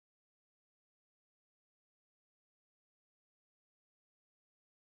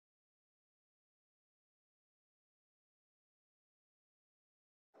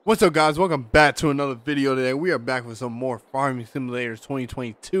What's up, guys? Welcome back to another video today. We are back with some more Farming Simulators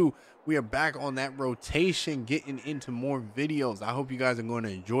 2022. We are back on that rotation, getting into more videos. I hope you guys are going to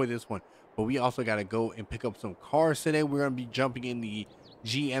enjoy this one. But we also got to go and pick up some cars today. We're going to be jumping in the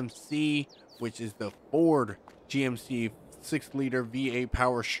GMC, which is the Ford GMC 6-liter V8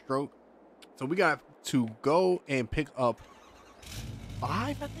 Power Stroke. So we got to go and pick up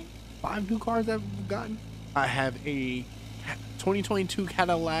five new cars that we've gotten. I have a 2022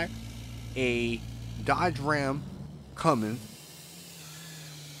 Cadillac, a Dodge Ram Cummins,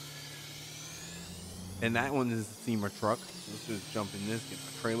 and that one is a SEMA truck. Let's just jump in this, get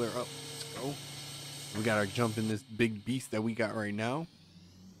my trailer up. Let's go. We gotta jump in this big beast that we got right now.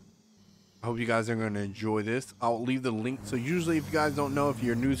 I hope you guys are going to enjoy this. I'll leave the link. So usually, if you guys don't know, if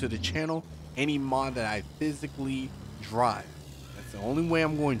you're new to the channel, any mod that I physically drive, that's the only way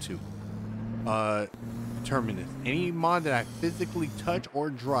I'm going to determine this. Any mod that I physically touch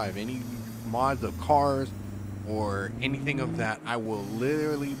or drive, any mods of cars or anything of that, I will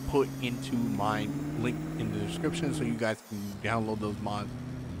literally put into my link in the description so you guys can download those mods.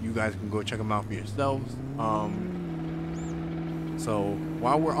 You guys can go check them out for yourselves. So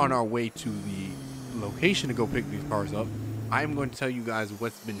while we're on our way to the location to go pick these cars up, I'm going to tell you guys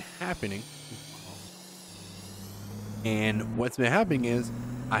what's been happening. And what's been happening is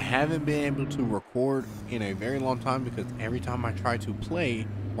I haven't been able to record in a very long time because every time I try to play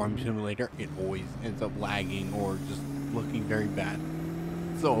Farming Simulator, it always ends up lagging or just looking very bad.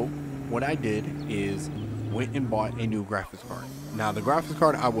 So what I did is went and bought a new graphics card. Now the graphics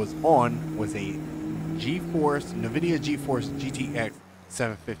card I was on was a Geforce, NVIDIA Geforce GTX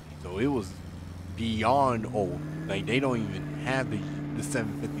 750. So it was beyond old. Like, they don't even have the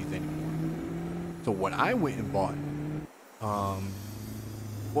 750s anymore. So what I went and bought,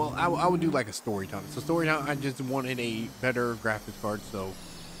 well, I would do like a story time. So story time, I just wanted a better graphics card. So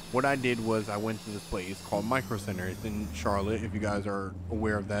what I did was I went to this place called Micro Center. It's in Charlotte, if you guys are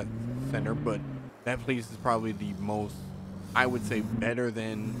aware of that center. But that place is probably the most, I would say, better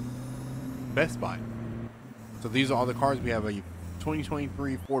than Best Buy. So these are all the cars. We have a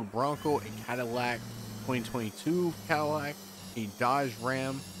 2023 Ford Bronco, a Cadillac 2022 Cadillac, a Dodge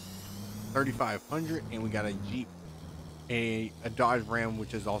Ram 3500, and we got a Jeep, a Dodge Ram,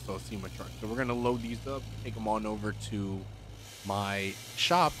 which is also a SEMA truck. So we're gonna load these up, take them on over to my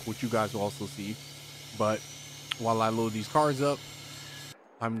shop, which you guys will also see. But while I load these cars up,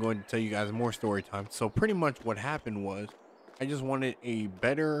 I'm going to tell you guys more story time. So pretty much what happened was I just wanted a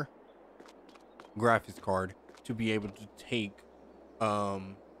better graphics card to be able to take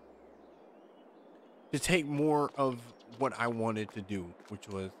more of what I wanted to do, which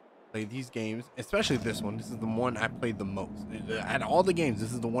was play these games, especially this one. This is the one I played the most. Out of all the games,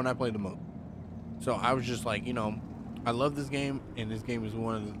 this is the one I played the most. So I was just like, I love this game, and this game is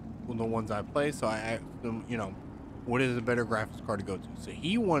one of the ones I play. So I asked him, what is a better graphics card to go to? So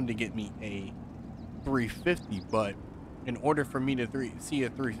he wanted to get me a 350, but in order for me to see a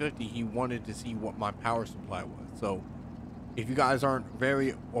 350, he wanted to see what my power supply was. So if you guys aren't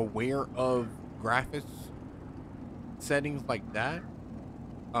very aware of graphics settings like that,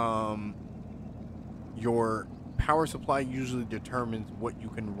 your power supply usually determines what you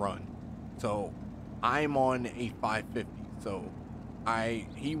can run. So I'm on a 550. So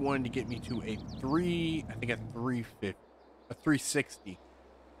he wanted to get me to a 360. A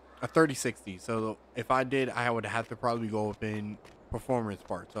 3060. So if I did, I would have to probably go up in performance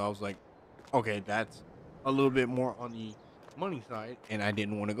part. So I was like, okay, that's a little bit more on the money side, and I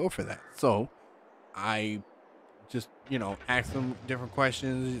didn't want to go for that. So I just, asked him different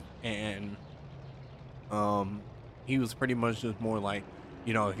questions, and he was pretty much just more like,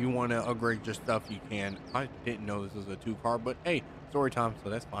 if you want to upgrade your stuff, you can. I didn't know this was a 2-car, but hey, story time, so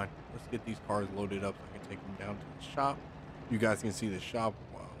that's fine. Let's get these cars loaded up so I can take them down to the shop. You guys can see the shop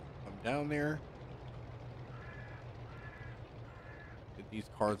down there. Get these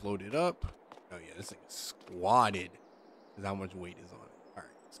cars loaded up. Oh yeah, this thing is squatted because how much weight is on it. All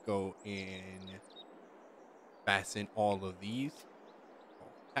right, let's go and fasten all of these.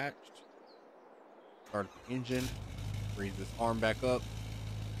 All attached. Start the engine. Raise this arm back up.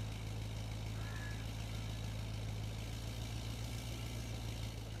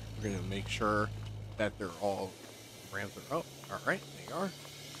 We're gonna make sure that they're all rams are up. All right, they are.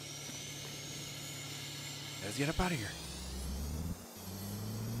 Let's get up out of here.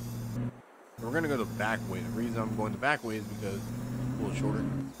 We're gonna go the back way. The reason I'm going the back way is because it's a little shorter.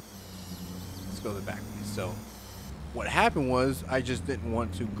 Let's go the back way. So what happened was I just didn't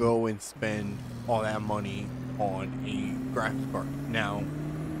want to go and spend all that money on a graphics card. Now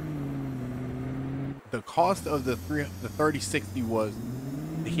the cost of the 3060 was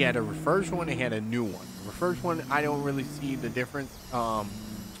he had a refurbished one and he had a new one. The refurbished one, I don't really see the difference.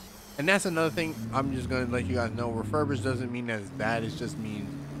 And that's another thing. I'm just gonna let you guys know. Refurbished doesn't mean that it's bad. It just means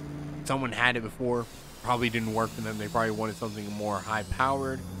someone had it before, probably didn't work for them. They probably wanted something more high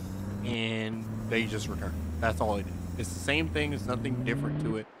powered, and they just returned. That's all it is. It's the same thing. It's nothing different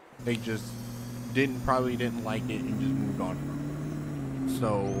to it. They just probably didn't like it and just moved on from it.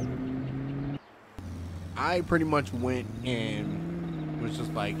 So I pretty much went and was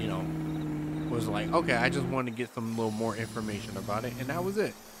just like, was like, okay, I just wanted to get some little more information about it, and that was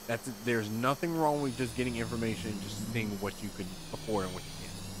it. That's it. There's nothing wrong with just getting information, just seeing what you could afford and what you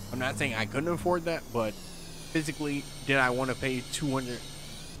can't. I'm not saying I couldn't afford that, but physically, did I want to pay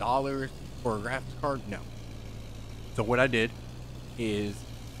 $200 for a graphics card? No. So what I did is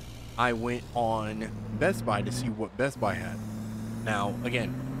I went on Best Buy to see what Best Buy had. Now,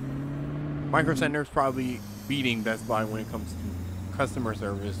 again, Micro Center is probably beating Best Buy when it comes to customer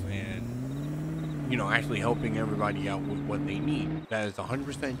service and, actually helping everybody out with what they need. That is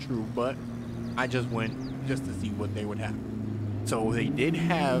 100% true, but I just went just to see what they would have. So they did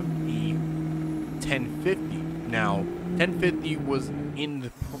have a 1050. Now, 1050 was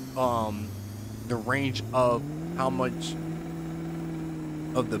in the range of how much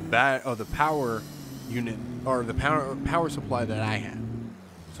of the power unit or the power supply that I had.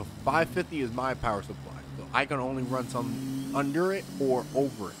 So 550 is my power supply. So I can only run some under it or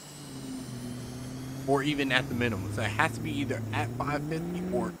over it, or even at the minimum. So it has to be either at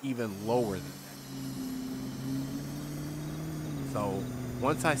 550 or even lower than that. So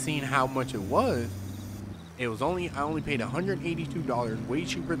once I seen how much it was I only paid $182, way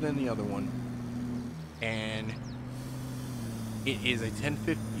cheaper than the other one, and it is a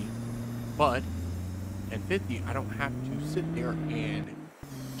 1050. But 1050, I don't have to sit there and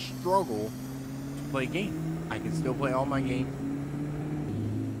struggle to play games. I can still play all my games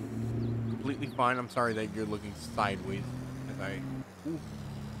completely fine. I'm sorry that you're looking sideways as I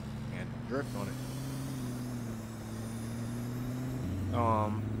and drift on it.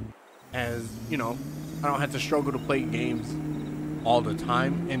 As you know, I don't have to struggle to play games all the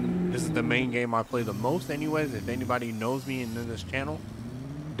time, and this is the main game I play the most anyways. If anybody knows me in this channel,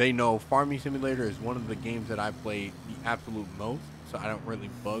 they know Farming Simulator is one of the games that I play the absolute most, so I don't really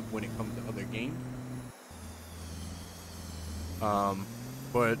bug when it comes to other games.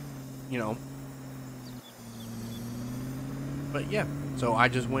 But but yeah, so I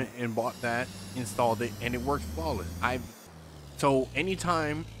just went and bought that, installed it, and it works flawless. So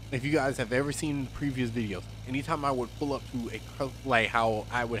anytime, if you guys have ever seen previous videos, anytime I would pull up to like how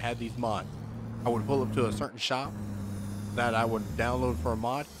I would have these mods, I would pull up to a certain shop that I would download for a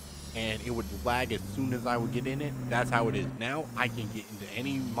mod, and it would lag as soon as I would get in it. That's how it is now. I can get into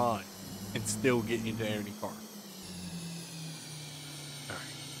any mod and still get into any car. All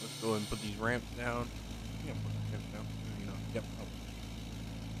right, let's go ahead and put these ramps down. Yeah, put the ramps down. Yep. Oh.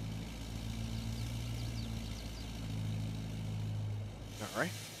 All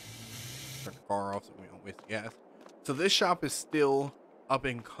right. Turn the car off so we don't waste gas. So this shop is still up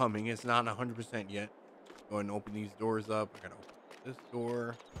and coming. It's not 100% yet. Go ahead and open these doors up. I gotta open this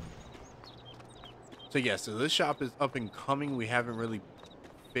door. So yeah, so this shop is up and coming. We haven't really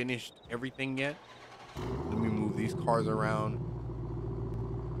finished everything yet. Let me move these cars around.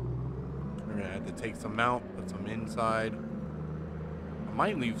 We're gonna have to take some out, put some inside. I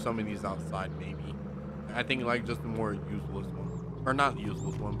might leave some of these outside, maybe. I think like just the more useless ones, or not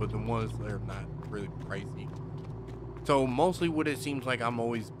useless one, but the ones that are not really pricey. So mostly what it seems like I'm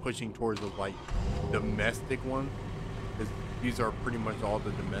always pushing towards those like domestic ones, because these are pretty much all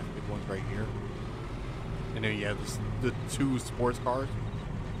the domestic ones right here. And then you have the two sports cars.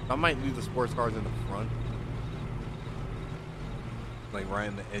 I might leave the sports cars in the front, like right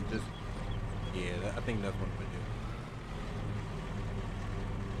in the edges. Yeah, I think that's what I'm gonna do.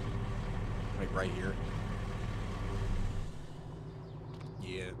 Like right here.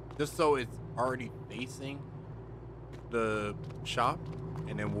 Yeah, just so it's already facing the shop,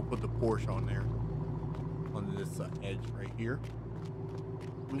 and then we'll put the Porsche on there, on this edge right here.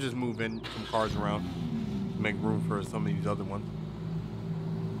 I'm just moving some cars around to make room for some of these other ones.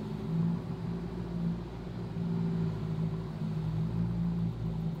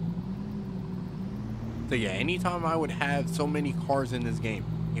 So yeah, anytime I would have so many cars in this game,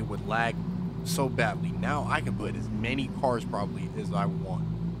 it would lag so badly. Now I can put as many cars probably as I want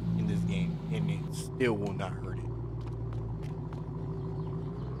in this game, and it still will not hurt it.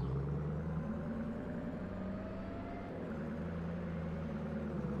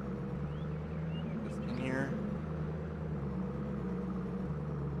 Just in here.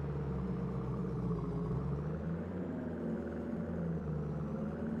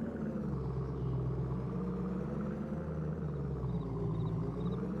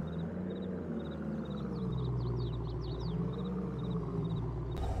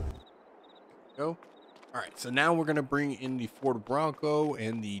 go. All right, so now we're gonna bring in the Ford Bronco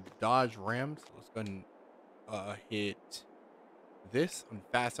and the Dodge Ram. So let's go ahead and hit this,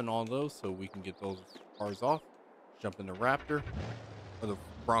 unfasten all those so we can get those cars off. Jump in the Raptor or the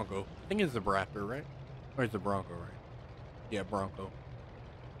Bronco. I think it's the Raptor, right? Or is the Bronco, right? Yeah, Bronco.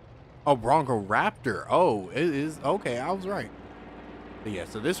 Oh, Bronco Raptor. Oh, it is. Okay, I was right. But yeah,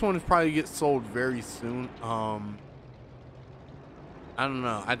 so this one is probably get sold very soon. I don't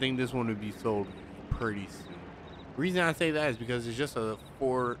know. I think this one would be sold pretty soon. The reason I say that is because it's just a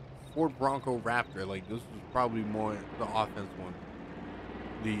Ford Bronco Raptor. Like, this was probably more the offense one,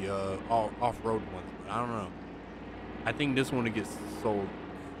 the off-road ones. But I don't know. I think this one would get sold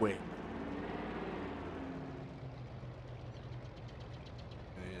quick.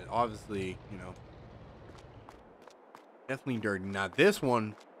 And obviously, you know, definitely dirty. Now this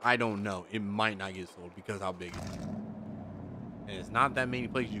one, I don't know. It might not get sold because how big it is. And it's not that many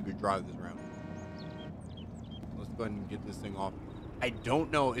places you could drive this around. Let's go ahead and get this thing off. I don't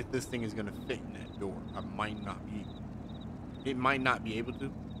know if this thing is going to fit in that door. I might not be. It might not be able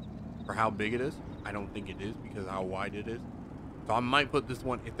to for how big it is. I don't think it is because of how wide it is. So I might put this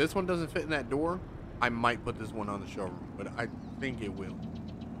one. If this one doesn't fit in that door, I might put this one on the showroom. But I think it will.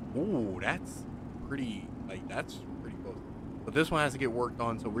 Ooh, that's pretty. Like, that's pretty close. But this one has to get worked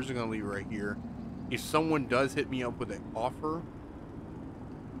on. So we're just going to leave it right here. If someone does hit me up with an offer,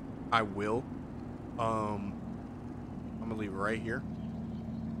 I will. I'm gonna leave it right here.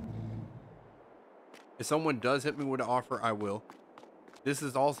 If someone does hit me with an offer, I will. This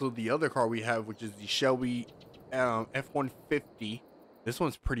is also the other car we have, which is the Shelby F-150. This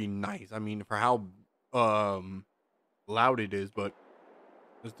one's pretty nice. I mean, for how loud it is, but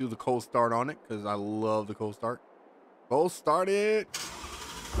let's do the cold start on it because I love the cold start. Cold start it.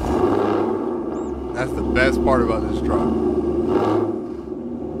 That's the best part about this truck.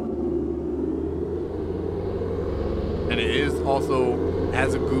 And it is also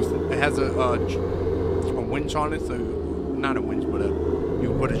has a goose. It has a winch on it, so not a winch, but you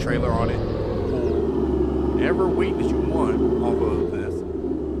can put a trailer on it, pull whatever weight that you want off of this.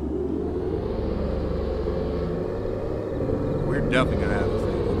 We're definitely gonna have this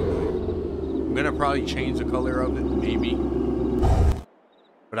thing looking nice. I'm gonna probably change the color of it, maybe.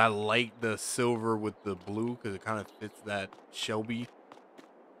 But I like the silver with the blue because it kind of fits that Shelby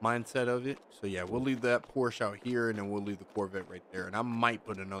mindset of it. So yeah, we'll leave that Porsche out here and then we'll leave the Corvette right there. And I might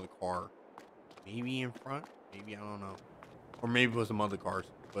put another car maybe in front. Maybe, I don't know. Or maybe put some other cars.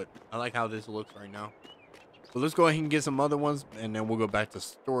 But I like how this looks right now. So let's go ahead and get some other ones and then we'll go back to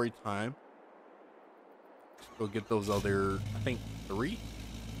story time. Let's go get those other, I think 3?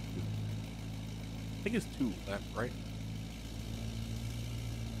 I think it's 2 left, right?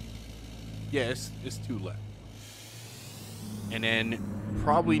 Yeah, it's 2 left. And then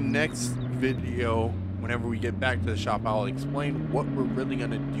probably next video, whenever we get back to the shop, I'll explain what we're really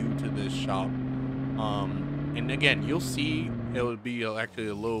gonna do to this shop. And again, you'll see it'll be actually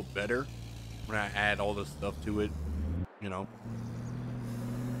a little better when I add all this stuff to it, you know.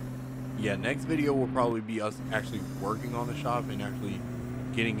 Yeah, next video will probably be us actually working on the shop and actually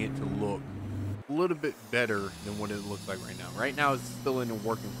getting it to look a little bit better than what it looks like right now. Right now it's still in a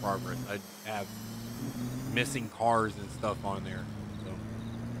work in progress. I have missing cars and stuff on there, so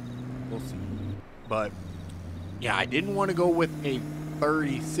we'll see. But yeah, I didn't want to go with a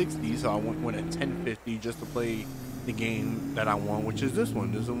 3060, so I went with a 1050 just to play the game that I want, which is this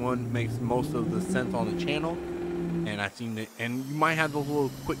one. This one makes most of the sense on the channel, and I've seen it. And you might have those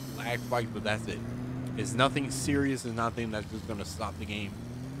little quick lag spikes, but that's it. It's nothing serious. It's nothing that's just gonna stop the game.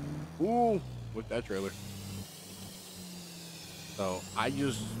 Ooh, with that trailer. So I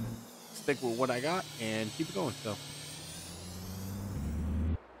just stick with what I got and keep it going. So,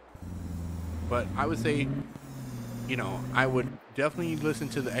 but I would say, you know, I would definitely listen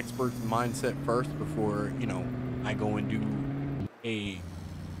to the expert's mindset first before, you know, I go and do a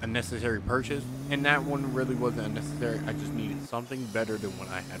necessary purchase. And that one really wasn't unnecessary. I just needed something better than what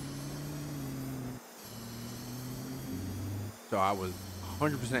I had. So I was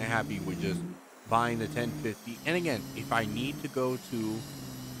 100% happy with just buying the 1050. And again, if I need to go to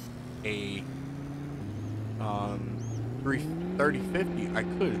a 3050, I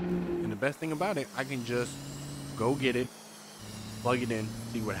could. And the best thing about it, I can just go get it, plug it in,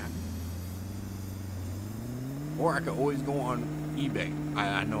 see what happens. Or I could always go on eBay.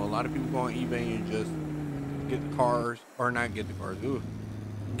 I know a lot of people go on eBay and just get the cars, or not get the cars,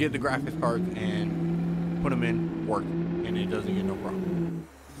 get the graphics cards and put them in, work, and it doesn't get no problem.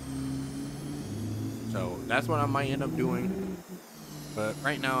 So that's what I might end up doing. But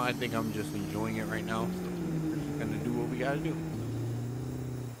right now, I think I'm just enjoying it right now. So we're just gonna do what we gotta do.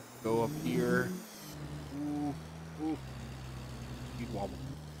 go up here. Ooh, ooh. Speed wobble.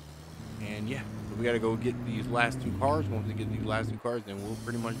 And yeah, so we gotta go get these last 2 cars. Once we get these last 2 cars, then we'll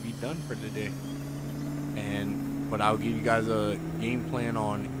pretty much be done for the day. But I'll give you guys a game plan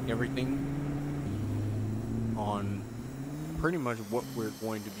on everything, on pretty much what we're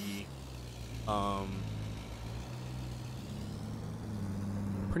going to be,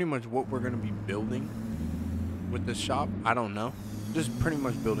 pretty much what we're going to be building with the shop. I don't know, just pretty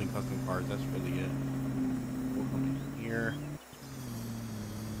much building custom cars. That's really it. We'll come in here,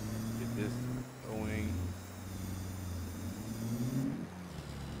 get this going.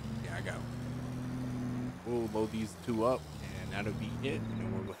 Yeah, I got it. We'll load these 2 up, and that'll be it. And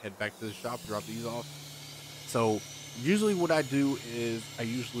then we'll head back to the shop, drop these off. So usually what I do is I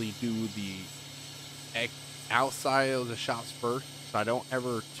usually do the outside of the shops first, so I don't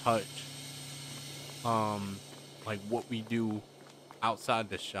ever touch like what we do outside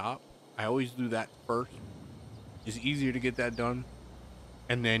the shop. I always do that first. It's easier to get that done,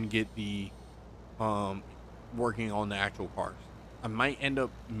 and then get the working on the actual cars. I might end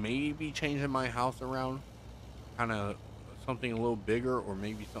up maybe changing my house around, kind of something a little bigger, or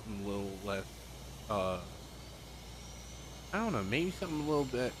maybe something a little less, I don't know, maybe something a little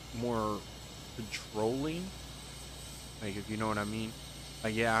bit more controlling, like, if you know what I mean.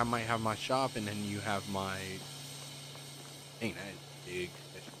 Like, yeah, I might have my shop, and then you have my, dang, that is big.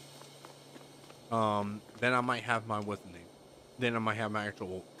 Then I might have my, what's the name? Then I might have my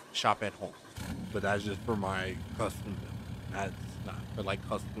actual shop at home, but that's just for my custom build. That's not for like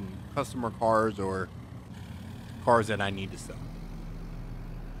customer cars or cars that I need to sell.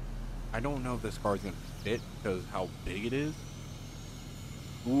 I don't know if this car is gonna fit because how big it is.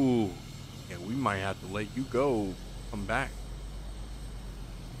 Ooh, yeah, we might have to let you go. Come back.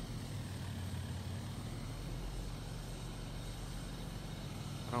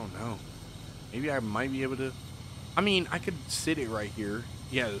 I don't know. Maybe I might be able to. I mean, I could sit it right here.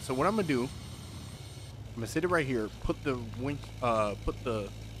 Yeah. So what I'm gonna do? I'm gonna sit it right here. Put the winch. Put the.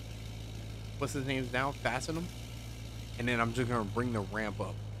 What's his names down? Fasten them. And then I'm just gonna bring the ramp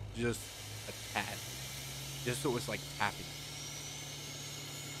up, just a tad, just so it's like tapping.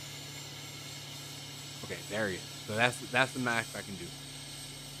 Okay, there he is. So that's the max I can do.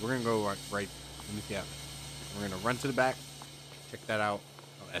 We're gonna go right. Let me see how. We're gonna run to the back. Check that out.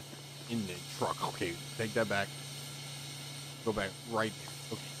 Oh, that's in the truck. Okay, take that back. Go back right there.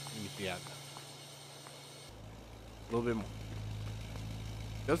 Okay, let me see how. A little bit more.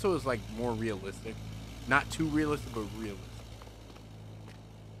 Just so it's like more realistic. Not too realistic, but realistic.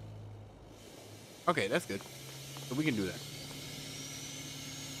 Okay, that's good. So we can do that.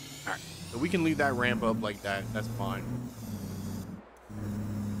 Alright, so we can leave that ramp up like that. That's fine.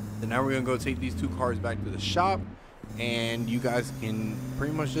 So now we're going to go take these 2 cars back to the shop, and you guys can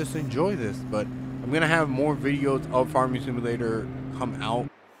pretty much just enjoy this. But I'm going to have more videos of Farming Simulator come out.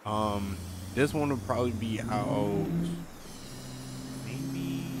 This one will probably be out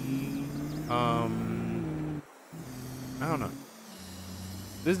maybe, I don't know.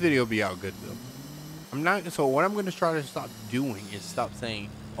 This video will be out good though. So what I'm going to try to stop doing is stop saying,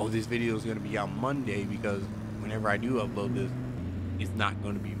 oh, this video is going to be out Monday, because whenever I do upload this, it's not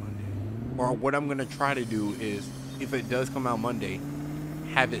going to be Monday. Or what I'm going to try to do is, if it does come out Monday,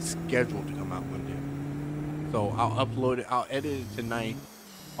 have it scheduled to come out Monday. So I'll upload it, I'll edit it tonight,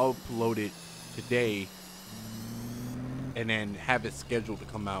 upload it today, and then have it scheduled to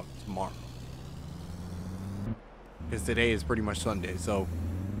come out tomorrow. Because today is pretty much Sunday, so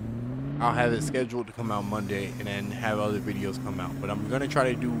I'll have it scheduled to come out Monday, and then have other videos come out. But I'm gonna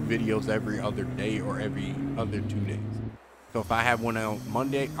try to do videos every other day or every other 2 days. So if I have one out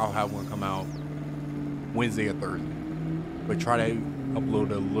Monday, I'll have one come out Wednesday or Thursday. But try to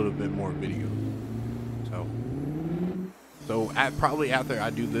upload a little bit more videos. So probably after I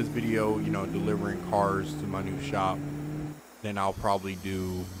do this video, you know, delivering cars to my new shop, then I'll probably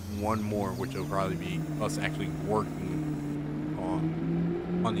do one more, which will probably be us actually working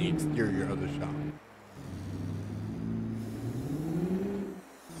on the exterior of the shop.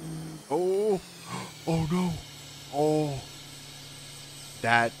 Oh no. Oh,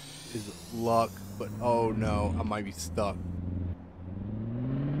 that is luck, but oh no, I might be stuck.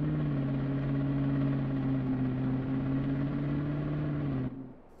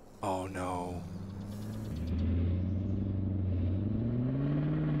 Oh no.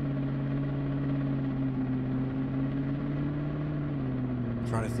 I'm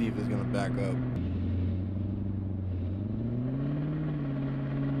trying to see if it's gonna back up.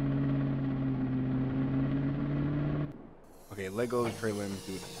 Okay, let go of the trailer and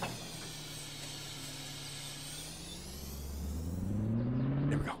do it.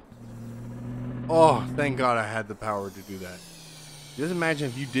 There we go. Oh, thank God I had the power to do that. Just imagine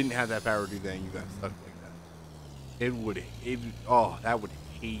if you didn't have that power to do that and you got stuck like that. Oh, that would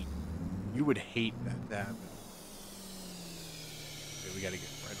hate. You would hate that to happen. Okay, we gotta get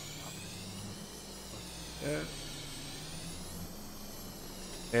right on top of it.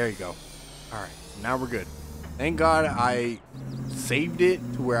 There you go. All right, so now we're good. Thank God I saved it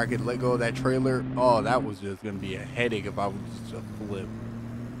to where I could let go of that trailer. Oh, that was just gonna be a headache if I would just flip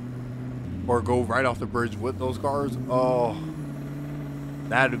or go right off the bridge with those cars. Oh,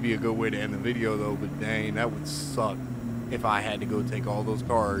 that would be a good way to end the video though. But dang, that would suck if I had to go take all those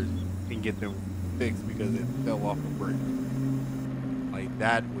cars and get them fixed because it fell off the bridge. Like,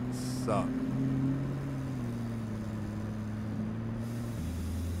 that would suck.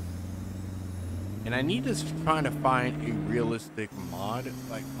 And I need to try to find a realistic mod,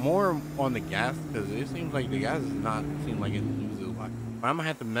 like more on the gas, because it seems like the gas does not seem like it loses a lot. But I'm gonna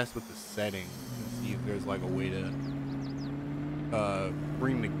have to mess with the settings and see if there's like a way to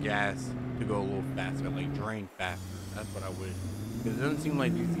bring the gas to go a little faster, like drain faster. That's what I wish, because it doesn't seem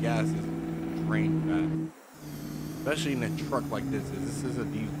like these gases drain fast, especially in a truck like this. This is a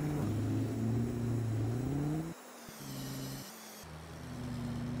diesel.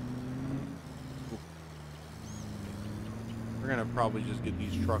 We're gonna probably just get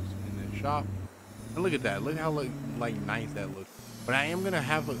these trucks in the shop. And look at that. Look how like nice that looks. But I am gonna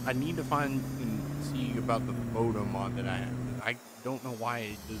have I need to find and see about the photo mod that I have. I don't know why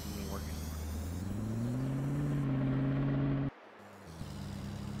it isn't working.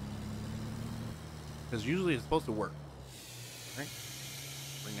 Because usually it's supposed to work. All right.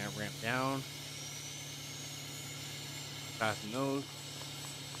 Bring that ramp down. Fasten those.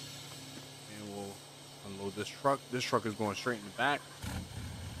 And we'll unload this truck. This truck is going straight in the back.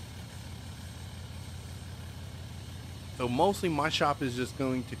 So mostly my shop is just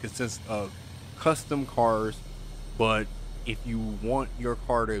going to consist of custom cars, but if you want your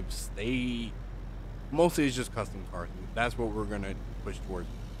car to stay, mostly it's just custom cars. That's what we're gonna push towards.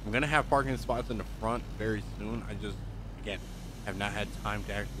 I'm gonna have parking spots in the front very soon. I just, again, have not had time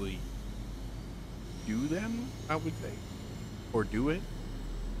to actually do them, I would say, or do it.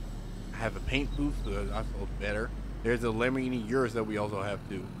 I have a paint booth, so that's all better. There's a Lamborghini Urus that we also have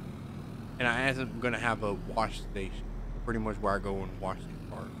too. And I am gonna have a wash station, pretty much where I go and wash these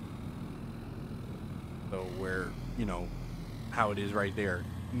cars. So where, you know, how it is right there,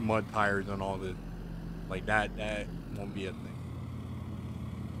 mud tires and all this, like that won't be a thing.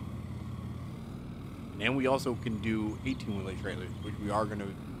 And then we also can do 18-wheeler trailers, which we are gonna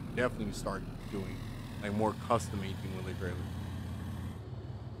definitely start doing, like more custom 18-wheeler trailers.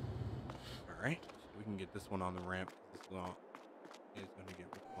 All right, so we can get this one on the ramp. This one is gonna get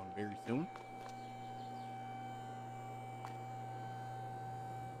on very soon.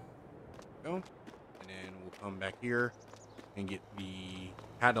 Go, and then we'll come back here and get the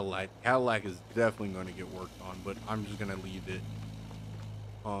Cadillac. Cadillac is definitely going to get worked on, but I'm just gonna leave it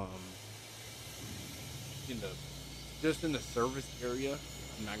just in the service area.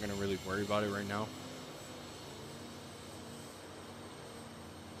 I'm not gonna really worry about it right now.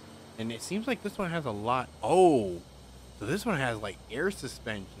 And it seems like this one has a lot. Oh, so this one has like air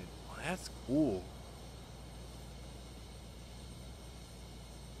suspension. Oh, that's cool.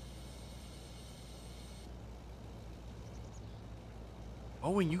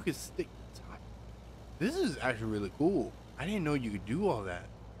 Oh, and you could stick the top. This is actually really cool. I didn't know you could do all that.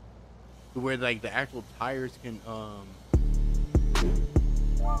 To where like the actual tires can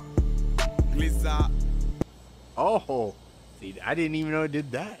Oh, see, I didn't even know it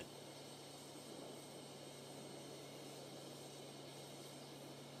did that.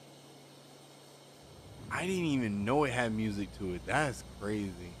 I didn't even know it had music to it. That's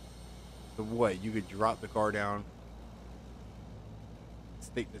crazy. So what, you could drop the car down,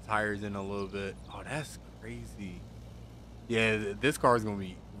 stick the tires in a little bit. Oh, that's crazy. Yeah, this car is gonna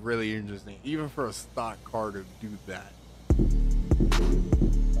be really interesting, even for a stock car to do that.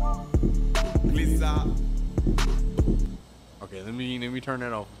 Okay, let me turn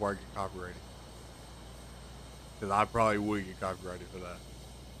that off before I get copyrighted, because I probably would get copyrighted for that.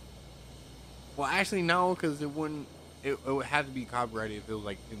 Well, actually no, because it wouldn't. It would have to be copyrighted if it was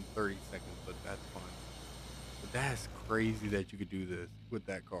like in 30 seconds, but that's fine. But that's crazy that you could do this with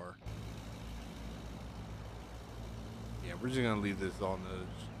that car. Yeah, we're just gonna leave this on the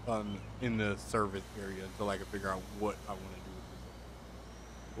in the service area until I can figure out what I want to do with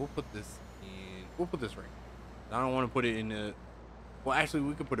this. We'll put this in. We'll put this right here. I don't want to put it in the. Well, actually,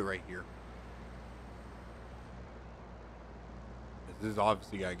 we could put it right here. This is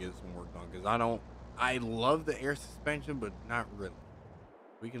obviously gotta get some work done, because I love the air suspension, but not really.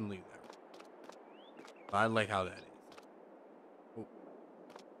 We can leave that. I like how that is. Oh,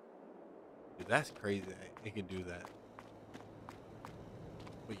 dude, that's crazy that it can do that.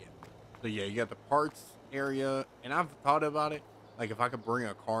 But yeah. So yeah, you got the parts area, and I've thought about it. Like if I could bring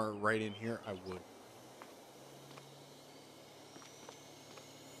a car right in here, I would.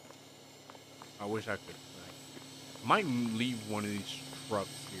 I wish I could. I might leave one of these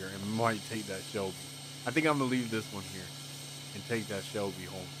trucks here and might take that Shelby. I think I'm gonna leave this one here and take that Shelby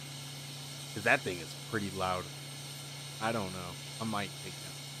home. Cause that thing is pretty loud. I don't know. I might take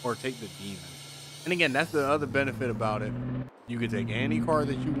that. Or take the Demon. And again, that's the other benefit about it. You can take any car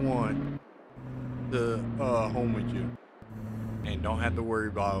that you want to home with you. And don't have to worry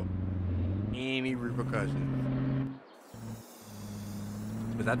about any repercussions.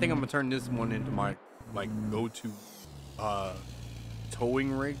 Because I think I'm gonna turn this one into my like go-to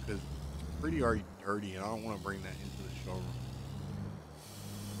towing rig, because it's pretty already dirty and I don't want to bring that into the showroom.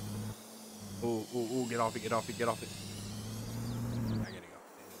 Oh, get off it, get off it, get off it. I gotta go.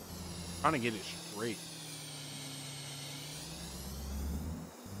 I'm trying to get it straight.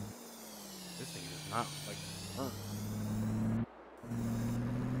 This thing is not like burnt.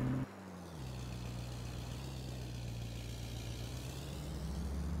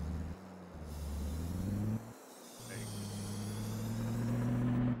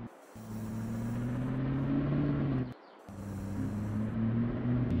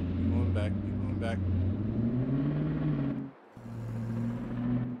 Back.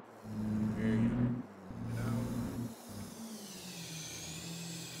 There you go.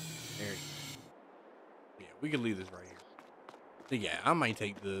 There you go. Yeah, we can leave this right here. So yeah, I might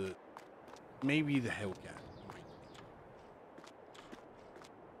take maybe the Hellcat.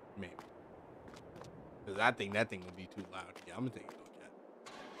 Maybe. Because I think that thing would be too loud. Yeah, I'm gonna take the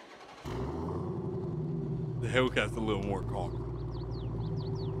Hellcat. The Hellcat's a little more calm.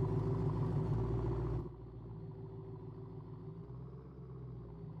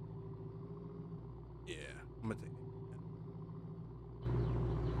 Yeah, I'm gonna take it.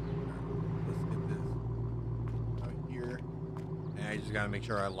 Let's get this out here. And I just gotta make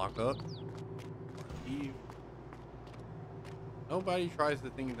sure I lock up. Leave. Nobody tries to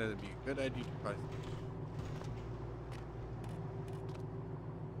think that it'd be a good idea to try something.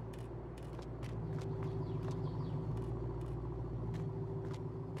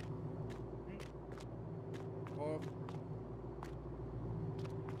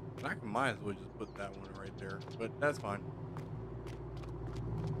 I might as well just put that one right there, but that's fine.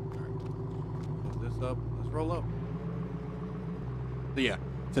 Right. Put this up. Let's roll up. So yeah,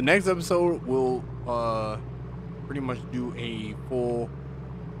 so next episode we'll pretty much do a full,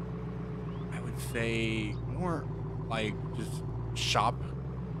 I would say more like just shop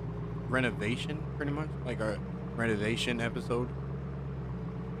renovation, pretty much like a renovation episode.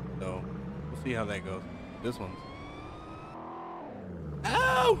 So we'll see how that goes. This one's.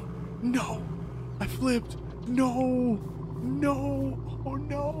 Ow! No! I flipped! No! No! Oh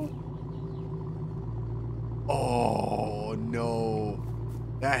no! Oh no!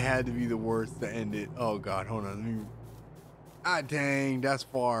 That had to be the worst to end it. Oh god, hold on. Let me. Ah dang, that's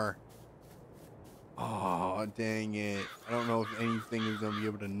far. Oh dang it. I don't know if anything is gonna be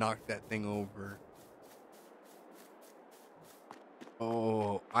able to knock that thing over.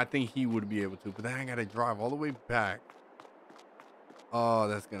 Oh, I think he would be able to, but then I gotta drive all the way back. Oh,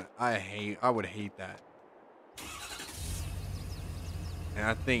 that's gonna, I would hate that. And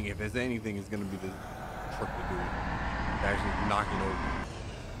I think if there's anything, it's gonna be the truck to do it. To actually knock it over.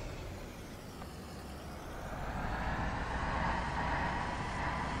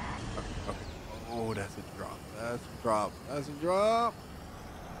 Okay. Oh, that's a drop. That's a drop. That's a drop.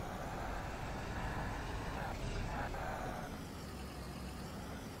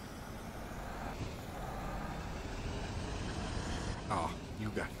 Oh, you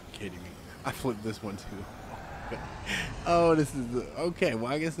got to be kidding me. I flipped this one too. Oh, this is okay.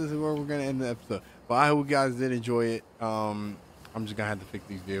 Well, I guess this is where we're gonna end the episode. But I hope you guys did enjoy it. I'm just gonna have to fix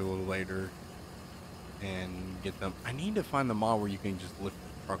these vehicles later and get them. I need to find the mod where you can just lift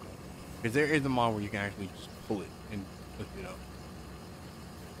the truck up, because there is a mod where you can actually just pull it and lift it up.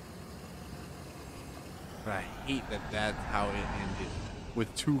 But I hate that that's how it ended,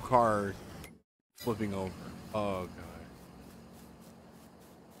 with two cars flipping over. Oh god.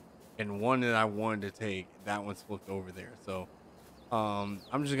 And one that I wanted to take, that one's flipped over there. So I'm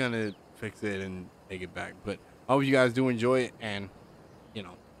just gonna fix it and take it back. But I hope you guys do enjoy it, and you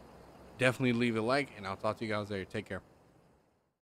know, definitely leave a like, and I'll talk to you guys later. Take care.